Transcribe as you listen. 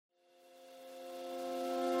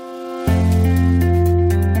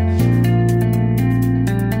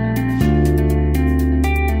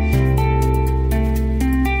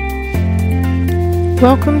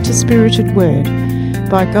Welcome to Spirited Word.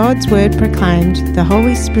 By God's Word proclaimed, the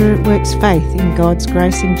Holy Spirit works faith in God's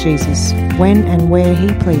grace in Jesus, when and where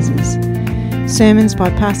He pleases. Sermons by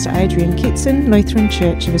Pastor Adrian Kitson, Lutheran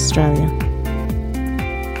Church of Australia.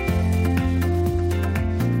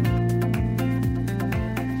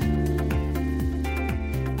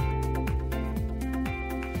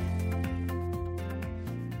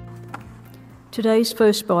 Today's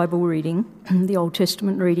first Bible reading, the Old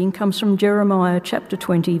Testament reading, comes from Jeremiah chapter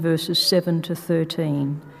 20, verses 7 to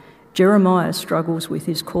 13. Jeremiah struggles with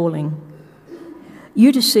his calling.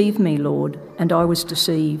 You deceived me, Lord, and I was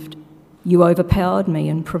deceived. You overpowered me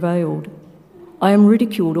and prevailed. I am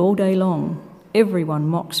ridiculed all day long. Everyone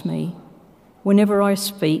mocks me. Whenever I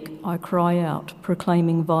speak, I cry out,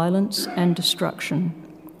 proclaiming violence and destruction.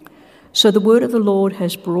 So the word of the Lord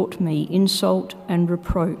has brought me insult and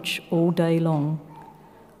reproach all day long.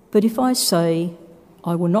 But if I say,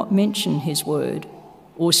 I will not mention his word,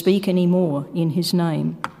 or speak any more in his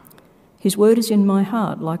name, his word is in my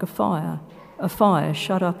heart like a fire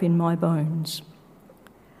shut up in my bones.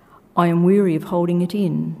 I am weary of holding it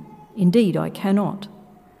in. Indeed, I cannot.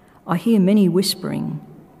 I hear many whispering,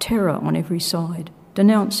 terror on every side.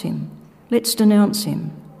 Denounce him. Let's denounce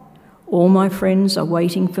him. All my friends are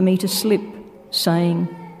waiting for me to slip,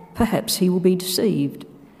 saying, perhaps he will be deceived.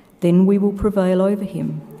 Then we will prevail over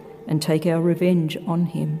him and take our revenge on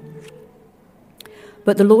him.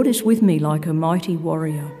 But the Lord is with me like a mighty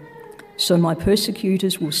warrior, so my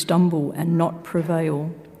persecutors will stumble and not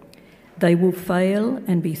prevail. They will fail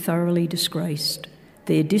and be thoroughly disgraced.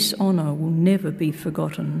 Their dishonour will never be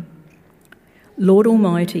forgotten. Lord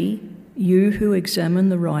Almighty, you who examine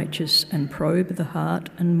the righteous and probe the heart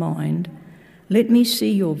and mind, let me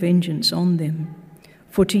see your vengeance on them,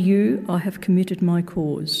 for to you I have committed my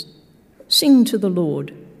cause. Sing to the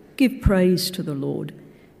Lord, give praise to the Lord.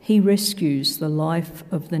 He rescues the life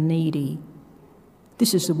of the needy.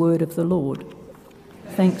 This is the word of the Lord.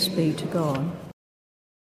 Thanks be to God.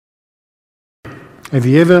 Have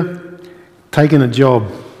you ever taken a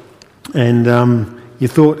job and you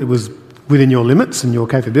thought it was within your limits and your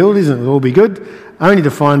capabilities and it would all be good, only to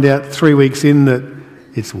find out 3 weeks in that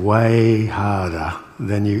it's way harder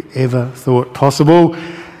than you ever thought possible,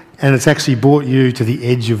 and it's actually brought you to the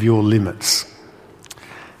edge of your limits?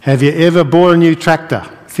 Have you ever bought a new tractor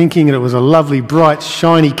thinking that it was a lovely, bright,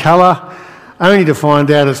 shiny colour, only to find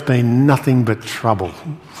out it's been nothing but trouble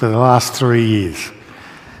for the last 3 years?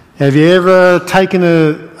 Have you ever taken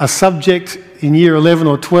a subject in year 11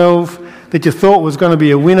 or 12 that you thought was going to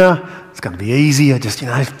be a winner? It's going to be easy. I just,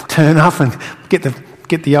 turn up and get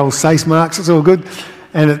the old SACE marks. It's all good.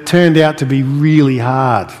 And it turned out to be really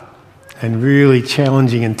hard and really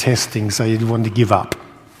challenging and testing, so you wanted to give up.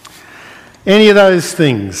 Any of those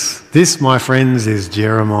things. This, my friends, is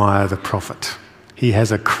Jeremiah the prophet. He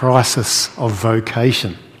has a crisis of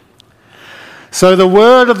vocation. So the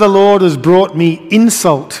word of the Lord has brought me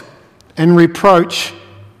insult and reproach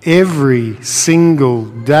every single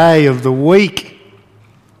day of the week.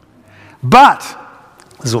 But,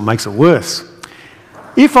 this is what makes it worse,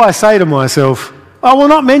 if I say to myself, I will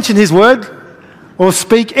not mention his word or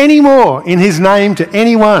speak any more in his name to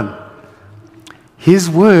anyone, his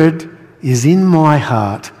word is in my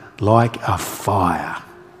heart like a fire,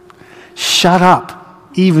 shut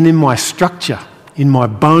up even in my structure, in my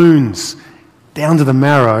bones, down to the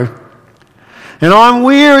marrow, and I'm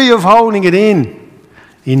weary of holding it in.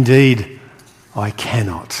 Indeed, I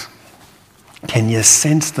cannot. Can you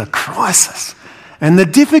sense the crisis and the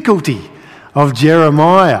difficulty of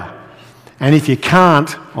Jeremiah? And if you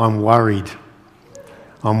can't, I'm worried.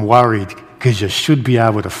 I'm worried because you should be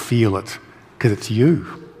able to feel it, because it's you.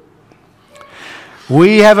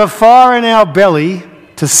 We have a fire in our belly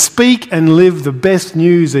to speak and live the best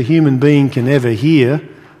news a human being can ever hear,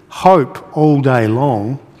 hope all day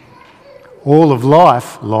long, all of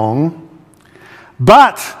life long.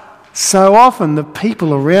 But so often the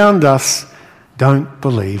people around us don't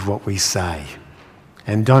believe what we say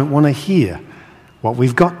and don't want to hear what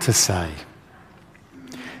we've got to say.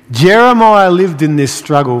 Jeremiah lived in this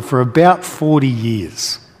struggle for about 40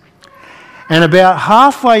 years. And about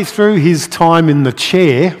halfway through his time in the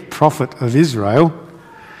chair, prophet of Israel,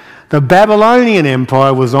 the Babylonian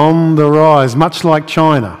Empire was on the rise, much like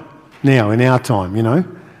China now in our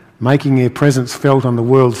time, making their presence felt on the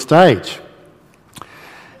world stage.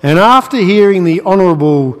 And after hearing the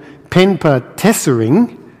Honourable Penpa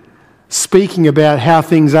Tessering speaking about how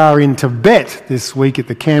things are in Tibet this week at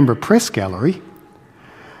the Canberra Press Gallery,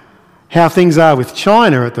 how things are with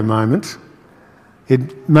China at the moment,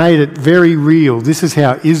 it made it very real. This is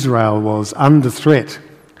how Israel was under threat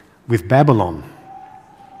with Babylon.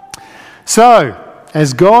 So,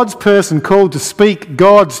 as God's person called to speak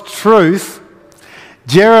God's truth,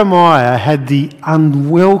 Jeremiah had the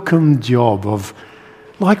unwelcome job of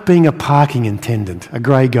like being a parking attendant, a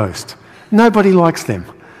grey ghost. Nobody likes them.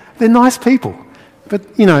 They're nice people. But,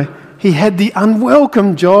 he had the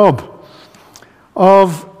unwelcome job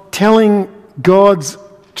of telling God's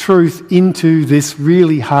truth into this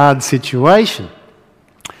really hard situation.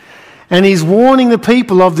 And he's warning the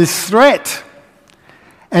people of this threat.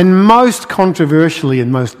 And most controversially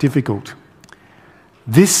and most difficult,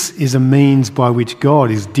 this is a means by which God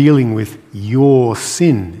is dealing with your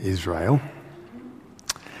sin, Israel.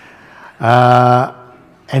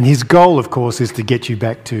 And his goal, of course, is to get you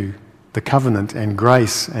back to the covenant and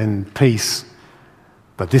grace and peace.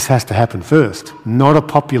 But this has to happen first. Not a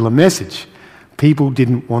popular message. People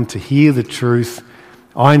didn't want to hear the truth.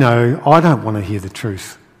 I know I don't want to hear the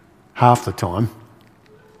truth half the time.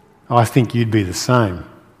 I think you'd be the same.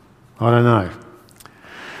 I don't know.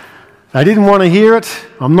 They didn't want to hear it.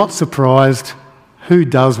 I'm not surprised. Who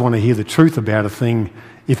does want to hear the truth about a thing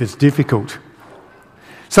if it's difficult?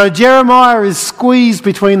 So Jeremiah is squeezed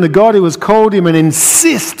between the God who has called him and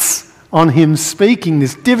insists on him speaking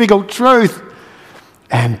this difficult truth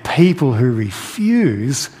and people who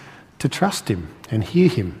refuse to trust him and hear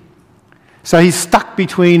him. So he's stuck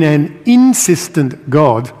between an insistent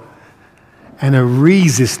God and a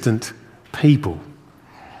resistant people.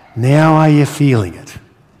 Now are you feeling it?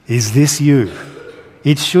 Is this you?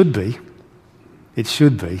 It should be. It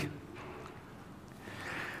should be.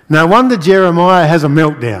 No wonder Jeremiah has a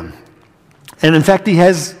meltdown. And in fact, he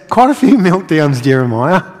has quite a few meltdowns,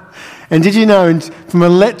 Jeremiah. And did you know, from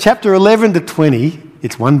chapter 11 to 20,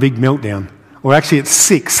 it's one big meltdown. Or actually, it's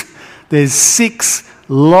 6. There's 6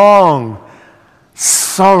 long,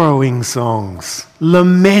 sorrowing songs.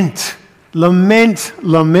 Lament, lament,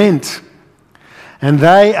 lament. And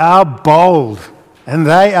they are bold. And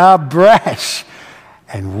they are brash.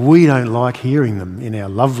 And we don't like hearing them in our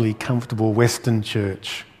lovely, comfortable Western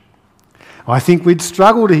church. I think we'd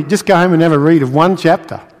struggle to just go home and have a read of one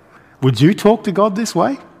chapter. Would you talk to God this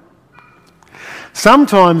way?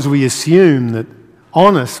 Sometimes we assume that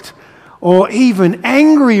honest or even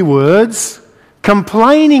angry words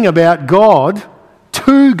complaining about God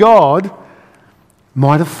to God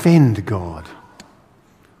might offend God.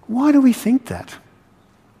 Why do we think that?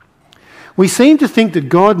 We seem to think that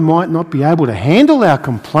God might not be able to handle our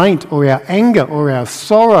complaint or our anger or our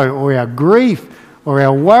sorrow or our grief or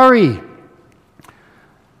our worry.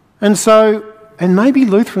 And maybe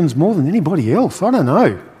Lutherans more than anybody else, I don't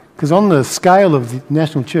know. Because on the scale of the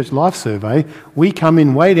National Church Life Survey, we come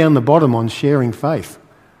in way down the bottom on sharing faith.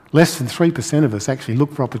 Less than 3% of us actually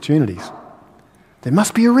look for opportunities. There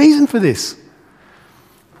must be a reason for this.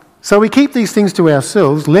 So we keep these things to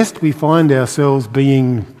ourselves, lest we find ourselves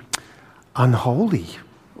being unholy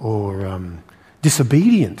or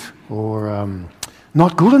disobedient or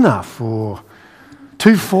not good enough or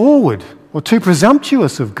too forward or too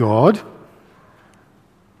presumptuous of God,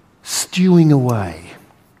 stewing away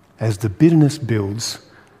as the bitterness builds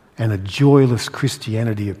and a joyless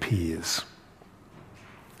Christianity appears.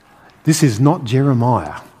 This is not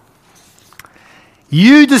Jeremiah.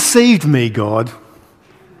 You deceived me, God,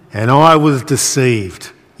 and I was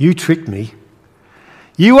deceived. You tricked me.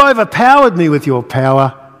 You overpowered me with your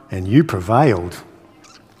power, and you prevailed.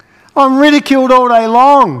 I'm ridiculed all day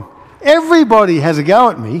long. Everybody has a go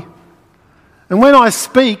at me. And when I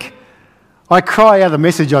speak, I cry out a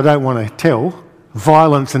message I don't want to tell.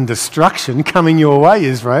 Violence and destruction coming your way,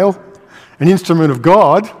 Israel. An instrument of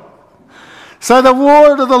God. So the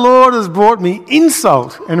word of the Lord has brought me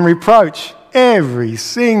insult and reproach every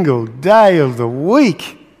single day of the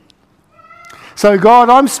week. So God,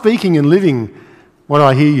 I'm speaking and living what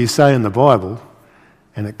I hear you say in the Bible,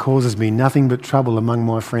 and it causes me nothing but trouble among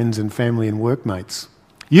my friends and family and workmates.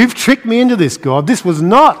 You've tricked me into this, God. This was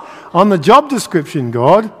not on the job description,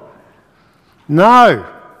 God. No.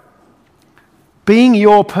 Being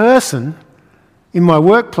your person in my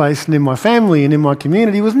workplace and in my family and in my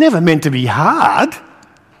community was never meant to be hard.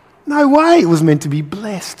 No way. It was meant to be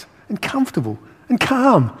blessed and comfortable and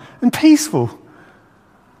calm and peaceful.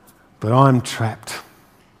 But I'm trapped.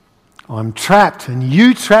 I'm trapped, and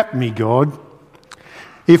you trapped me, God.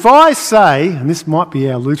 If I say, and this might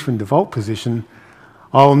be our Lutheran default position,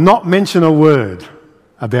 I'll not mention a word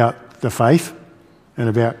about the faith and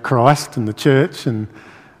about Christ and the church and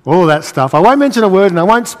all of that stuff. I won't mention a word, and I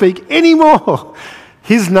won't speak any more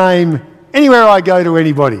his name anywhere I go to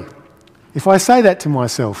anybody. If I say that to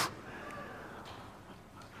myself,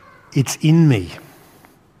 it's in me.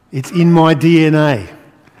 It's in my DNA.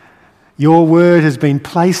 Your word has been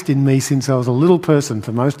placed in me since I was a little person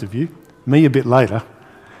for most of you, me a bit later.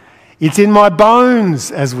 It's in my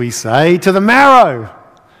bones, as we say, to the marrow.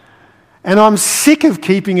 And I'm sick of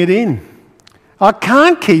keeping it in. I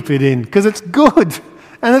can't keep it in because it's good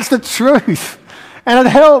and it's the truth and it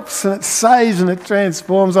helps and it saves and it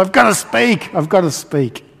transforms. I've got to speak. I've got to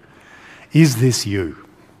speak. Is this you?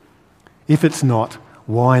 If it's not,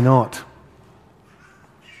 why not?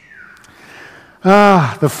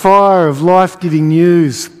 The fire of life-giving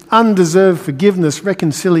news, undeserved forgiveness,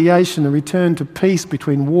 reconciliation, a return to peace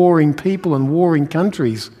between warring people and warring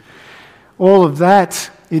countries. All of that,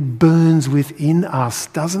 it burns within us,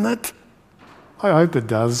 doesn't it? I hope it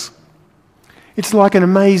does. It's like an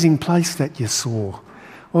amazing place that you saw,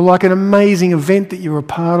 or like an amazing event that you were a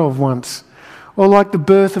part of once, or like the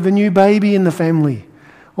birth of a new baby in the family,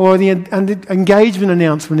 or the engagement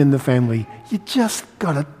announcement in the family. You just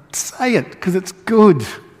got to say it because it's good.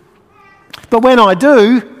 But when I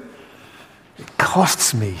do, it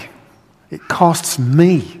costs me. It costs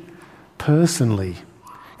me personally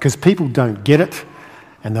because people don't get it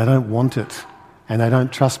and they don't want it and they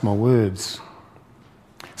don't trust my words.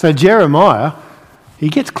 So Jeremiah, he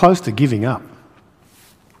gets close to giving up.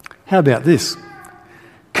 How about this?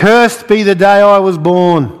 Cursed be the day I was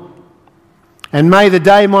born, and may the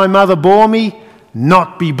day my mother bore me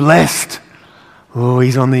not be blessed. Oh,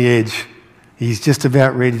 he's on the edge. He's just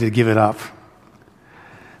about ready to give it up.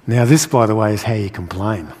 Now this, by the way, is how you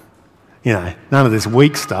complain. You know, none of this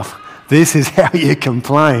weak stuff. This is how you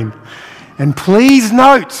complain. And please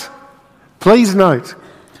note,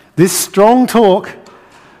 this strong talk,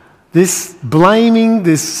 this blaming,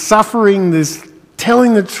 this suffering, this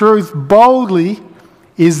telling the truth boldly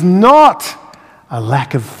is not a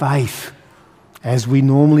lack of faith, as we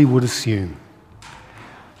normally would assume.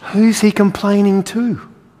 Who's he complaining to?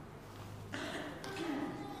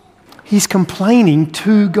 He's complaining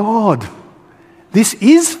to God. This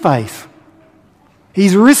is faith.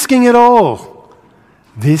 He's risking it all.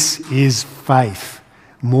 This is faith,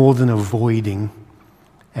 more than avoiding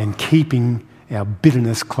and keeping our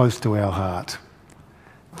bitterness close to our heart.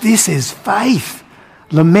 This is faith.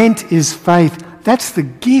 Lament is faith. That's the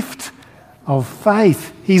gift of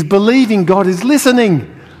faith. He's believing God is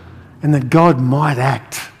listening and that God might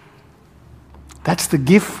act. That's the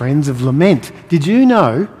gift, friends, of lament. Did you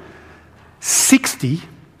know 60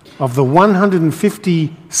 of the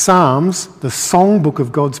 150 Psalms, the songbook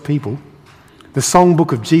of God's people, the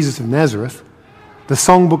songbook of Jesus of Nazareth, the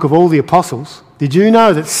songbook of all the apostles, did you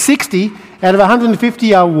know that 60 out of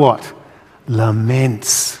 150 are what?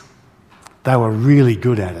 Laments. They were really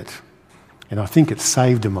good at it. And I think it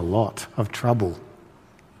saved them a lot of trouble.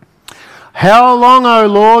 How long, O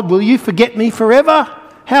Lord, will you forget me forever?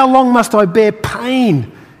 How long must I bear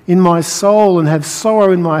pain in my soul and have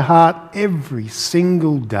sorrow in my heart every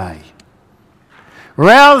single day?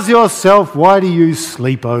 Rouse yourself. Why do you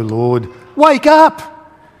sleep, O Lord? Wake up.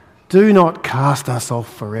 Do not cast us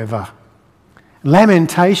off forever.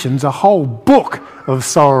 Lamentations, a whole book of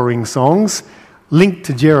sorrowing songs linked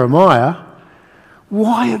to Jeremiah.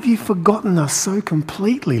 Why have you forgotten us so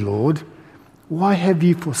completely, Lord? Why have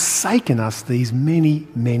you forsaken us these many,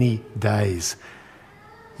 many days?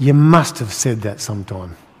 You must have said that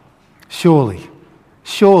sometime. Surely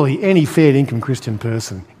any fair income Christian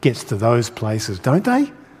person gets to those places, don't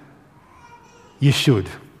they? You should.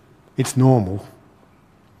 It's normal.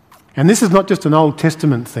 And this is not just an Old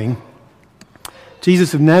Testament thing.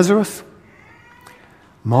 Jesus of Nazareth,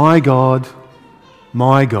 my God,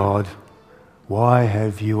 why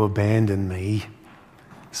have you abandoned me?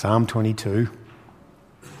 Psalm 22.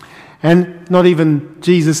 And not even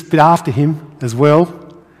Jesus, but after him as well.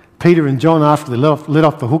 Peter and John, after they let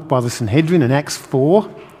off the hook by the Sanhedrin in Acts 4.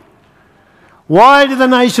 Why do the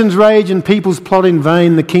nations rage and peoples plot in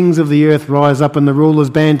vain? The kings of the earth rise up and the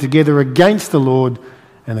rulers band together against the Lord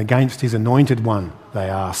and against his anointed one, they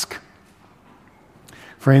ask.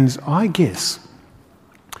 Friends, I guess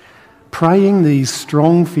praying these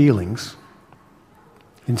strong feelings,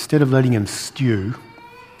 instead of letting them stew,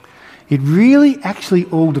 it really actually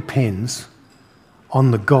all depends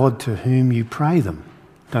on the God to whom you pray them,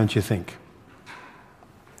 don't you think?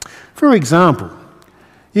 For example,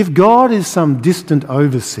 if God is some distant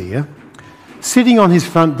overseer sitting on his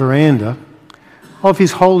front veranda of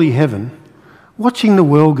his holy heaven, watching the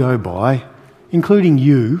world go by, including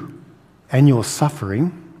you and your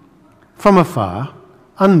suffering, from afar,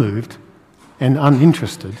 unmoved and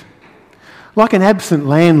uninterested, like an absent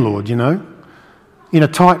landlord, you know, in a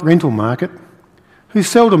tight rental market, who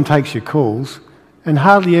seldom takes your calls and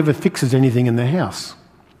hardly ever fixes anything in the house.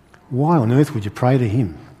 Why on earth would you pray to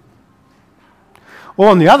him? Or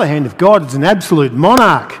on the other hand, if God is an absolute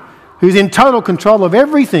monarch who's in total control of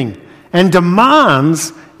everything and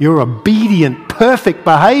demands your obedient, perfect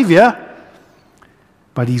behaviour,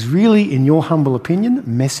 but he's really, in your humble opinion,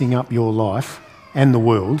 messing up your life and the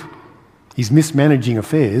world, he's mismanaging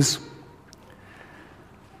affairs,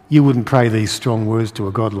 you wouldn't pray these strong words to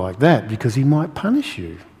a God like that because he might punish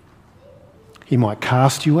you. He might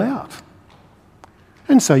cast you out.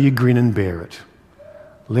 And so you grin and bear it,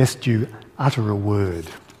 lest you utter a word.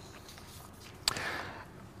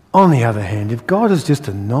 On the other hand, if God is just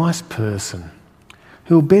a nice person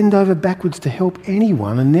who'll bend over backwards to help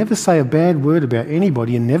anyone and never say a bad word about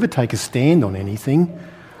anybody and never take a stand on anything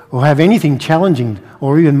or have anything challenging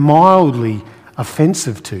or even mildly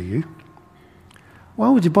offensive to you, why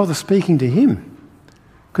would you bother speaking to him?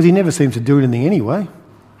 Because he never seems to do anything anyway,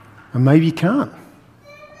 and maybe he can't.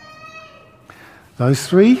 Those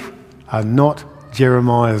three are not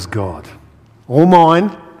Jeremiah's God, or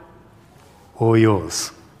mine, or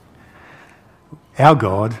yours. Our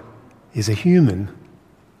God is a human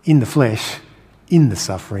in the flesh, in the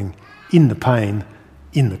suffering, in the pain,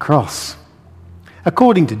 in the cross.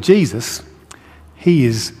 According to Jesus, he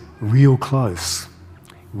is real close,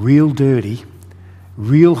 real dirty,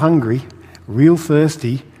 real hungry, real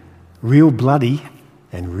thirsty, real bloody,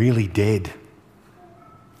 and really dead.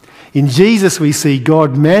 In Jesus we see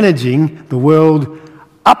God managing the world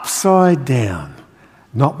upside down,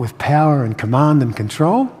 not with power and command and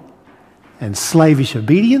control and slavish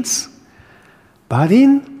obedience, but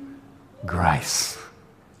in grace,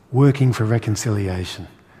 working for reconciliation,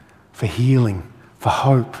 for healing, for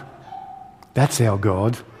hope. That's our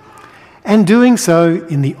God. And doing so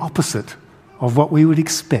in the opposite of what we would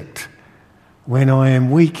expect. When I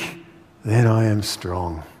am weak, then I am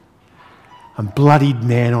strong. A bloodied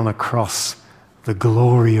man on a cross, the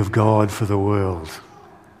glory of God for the world.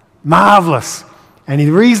 Marvellous. And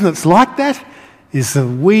the reason it's like that is that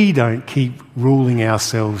we don't keep ruling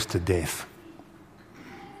ourselves to death.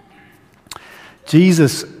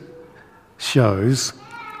 Jesus shows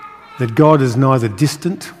that God is neither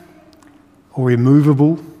distant or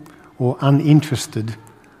immovable or uninterested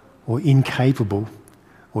or incapable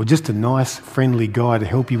or just a nice, friendly guy to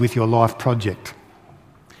help you with your life project.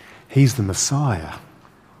 He's the Messiah,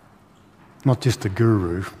 not just a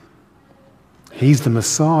guru. He's the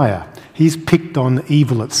Messiah. He's picked on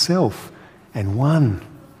evil itself and won.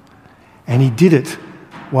 And he did it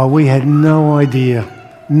while we had no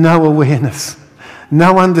idea, no awareness,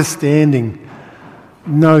 no understanding,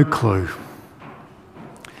 no clue.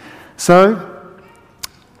 So,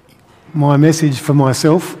 my message for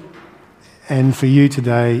myself and for you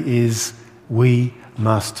today is we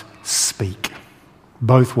must speak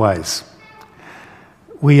both ways.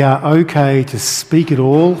 We are okay to speak it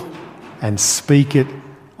all and speak it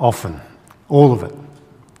often. All of it.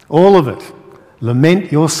 All of it.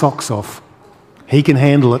 Lament your socks off. He can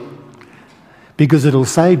handle it because it'll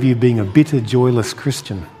save you being a bitter, joyless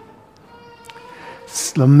Christian.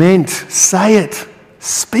 Lament, say it,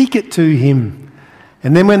 speak it to him.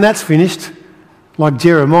 And then when that's finished, like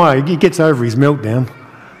Jeremiah, he gets over his meltdown,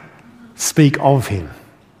 speak of him,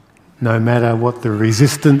 no matter what the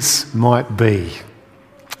resistance might be.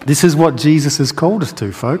 This is what Jesus has called us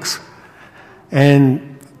to, folks.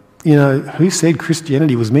 And, you know, who said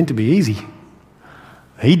Christianity was meant to be easy?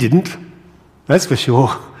 He didn't, that's for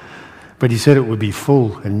sure. But he said it would be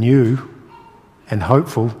full and new and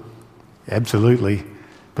hopeful. Absolutely.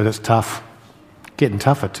 But it's tough. Getting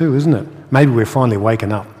tougher too, isn't it? Maybe we're finally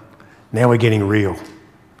waking up. Now we're getting real.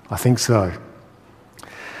 I think so.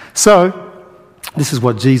 So, this is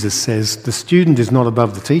what Jesus says. The student is not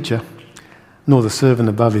above the teacher, nor the servant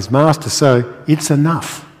above his master. So, it's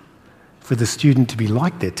enough for the student to be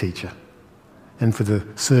like their teacher and for the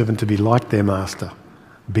servant to be like their master.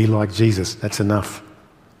 Be like Jesus. That's enough.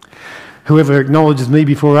 Whoever acknowledges me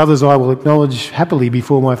before others, I will acknowledge happily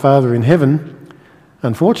before my Father in heaven.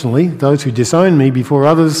 Unfortunately, those who disown me before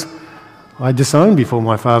others, I disown before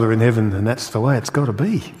my Father in heaven, and that's the way it's got to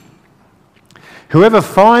be. Whoever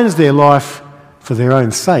finds their life for their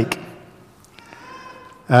own sake,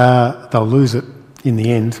 they'll lose it in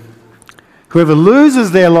the end. Whoever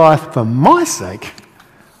loses their life for my sake,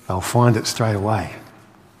 they'll find it straight away.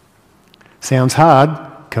 Sounds hard,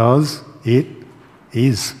 because it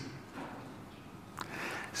is.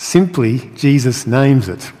 Simply, Jesus names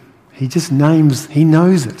it. He just names, he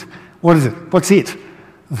knows it. What is it? What's it?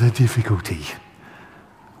 The difficulty.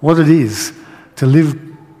 What it is to live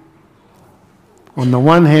on the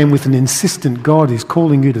one hand with an insistent God who's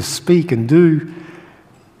calling you to speak and do,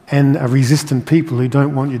 and a resistant people who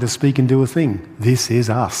don't want you to speak and do a thing. This is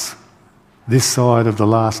us. This side of the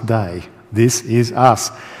last day. This is us.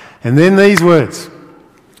 And then these words.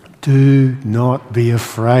 Do not be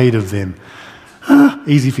afraid of them.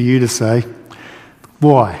 Easy for you to say.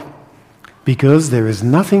 Why? Because there is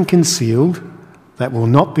nothing concealed that will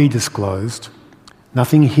not be disclosed,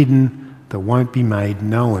 nothing hidden that won't be made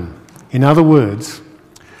known. In other words,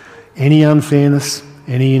 any unfairness,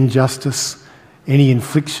 any injustice, any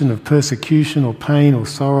infliction of persecution or pain or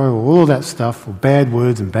sorrow or all of that stuff, or bad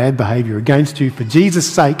words and bad behaviour against you for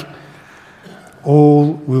Jesus' sake,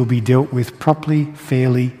 all will be dealt with properly,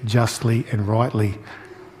 fairly, justly and rightly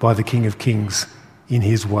by the King of Kings in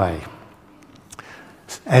his way.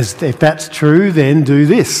 If that's true, then do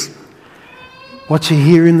this. What you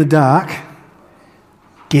hear in the dark,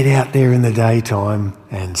 get out there in the daytime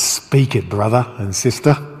and speak it, brother and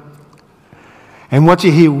sister. And what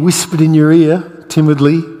you hear whispered in your ear,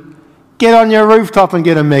 timidly, get on your rooftop and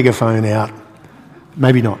get a megaphone out.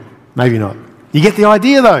 Maybe not. You get the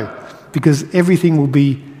idea though, because everything will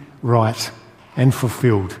be right and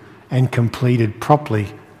fulfilled and completed properly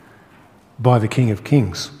by the King of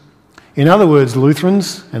Kings. In other words,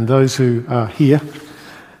 Lutherans and those who are here,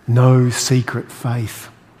 no secret faith.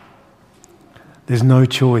 There's no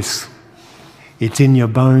choice. It's in your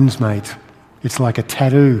bones, mate. It's like a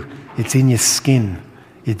tattoo. It's in your skin.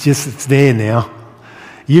 It's there now.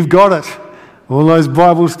 You've got it. All those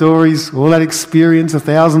Bible stories, all that experience,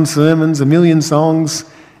 1,000 sermons, 1,000,000 songs,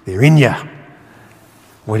 they're in you.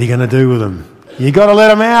 What are you going to do with them? You've got to let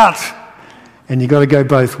them out. And you've got to go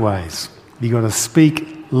both ways. You've got to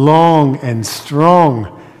speak long and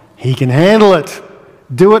strong. He can handle it.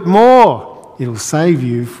 Do it more. It'll save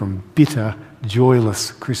you from bitter,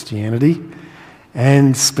 joyless Christianity.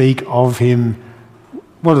 And speak of him,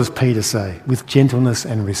 what does Peter say? With gentleness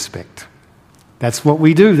and respect. That's what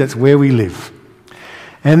we do. That's where we live.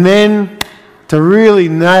 And then to really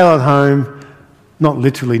nail it home, not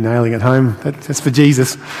literally nailing it home, that's for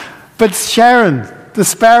Jesus, but Sharon, the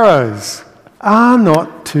sparrows, are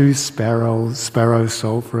not two sparrows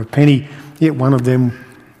sold for a penny, yet one of them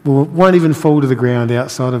won't even fall to the ground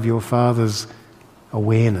outside of your Father's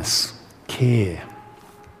awareness, care.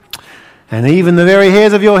 And even the very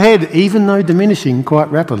hairs of your head, even though diminishing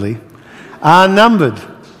quite rapidly, are numbered.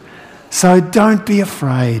 So don't be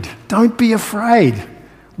afraid. Don't be afraid.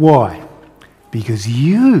 Why? Because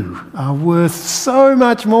you are worth so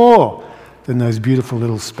much more than those beautiful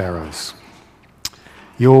little sparrows.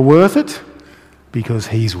 You're worth it because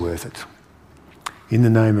he's worth it. In the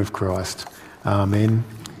name of Christ, amen.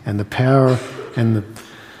 And the power and the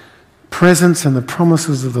presence and the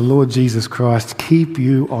promises of the Lord Jesus Christ keep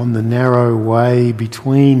you on the narrow way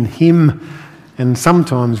between him and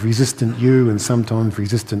sometimes resistant you and sometimes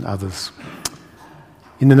resistant others.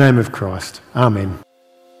 In the name of Christ, amen.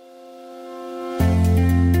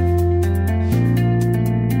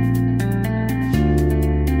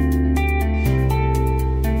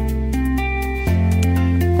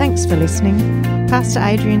 Thanks for listening. Pastor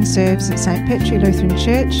Adrian serves at St Petri Lutheran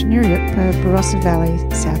Church, Nuriootpa, Barossa Valley,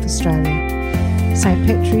 South Australia.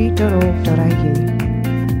 stpetri.org.au